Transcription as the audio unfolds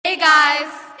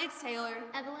it's Taylor,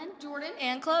 Evelyn, Jordan,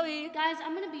 and Chloe. Guys,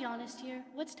 I'm going to be honest here.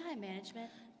 What's time management?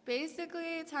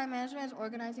 Basically, time management is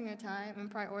organizing your time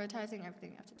and prioritizing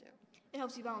everything you have to do. It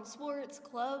helps you balance sports,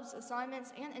 clubs,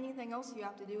 assignments, and anything else you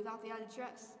have to do without the added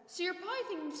stress. So you're probably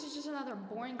thinking this is just another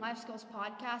boring life skills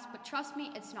podcast, but trust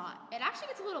me, it's not. It actually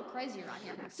gets a little crazy around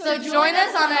here. So join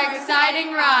us on our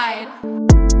exciting ride.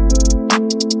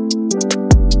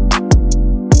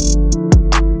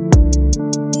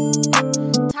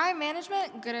 Time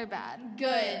management, good or bad?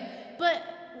 Good. But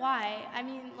why? I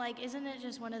mean, isn't it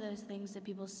just one of those things that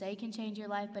people say can change your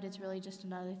life, but it's really just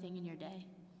another thing in your day?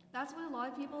 That's what a lot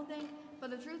of people think, but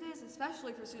the truth is,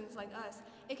 especially for students like us,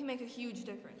 it can make a huge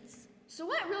difference. So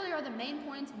what really are the main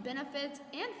points, benefits,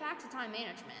 and facts of time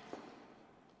management?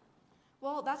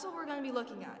 Well, that's what we're going to be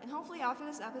looking at, and hopefully after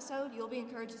this episode, you'll be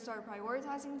encouraged to start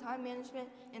prioritizing time management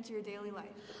into your daily life.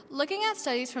 Looking at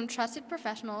studies from trusted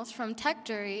professionals from Tech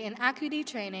Jury and Acuity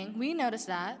Training, we noticed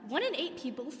that 1 in 8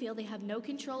 people feel they have no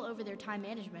control over their time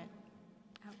management.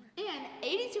 And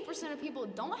 82% of people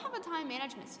don't have a time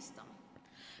management system.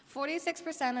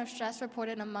 46% of stress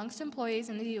reported amongst employees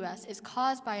in the U.S. is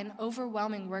caused by an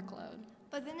overwhelming workload.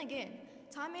 But then again,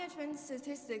 time management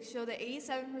statistics show that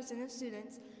 87% of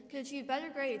students could achieve better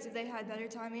grades if they had better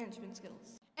time management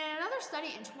skills. And another study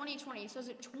in 2020 shows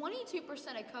that 22%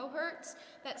 of cohorts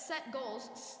that set goals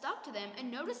stuck to them and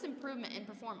noticed improvement in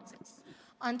performances.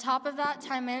 On top of that,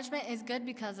 time management is good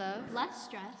because of Less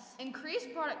stress,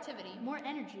 Increased productivity, more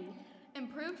energy,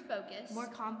 improved focus, more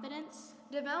confidence,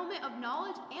 development of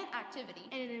knowledge and activity.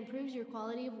 and it improves your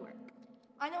quality of work.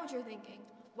 I know what you're thinking.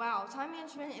 Wow, time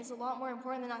management is a lot more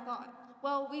important than I thought.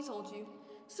 Well, we told you.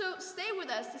 So stay with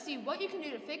us to see what you can do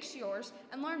to fix yours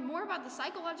and learn more about the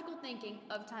psychological thinking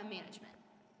of time management.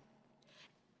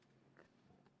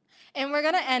 And we're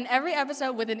going to end every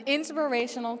episode with an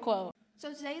inspirational quote.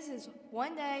 So today's is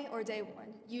one day or day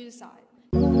one. You decide.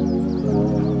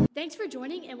 Thanks for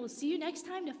joining, and we'll see you next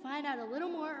time to find out a little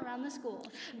more around the school.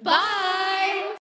 Bye!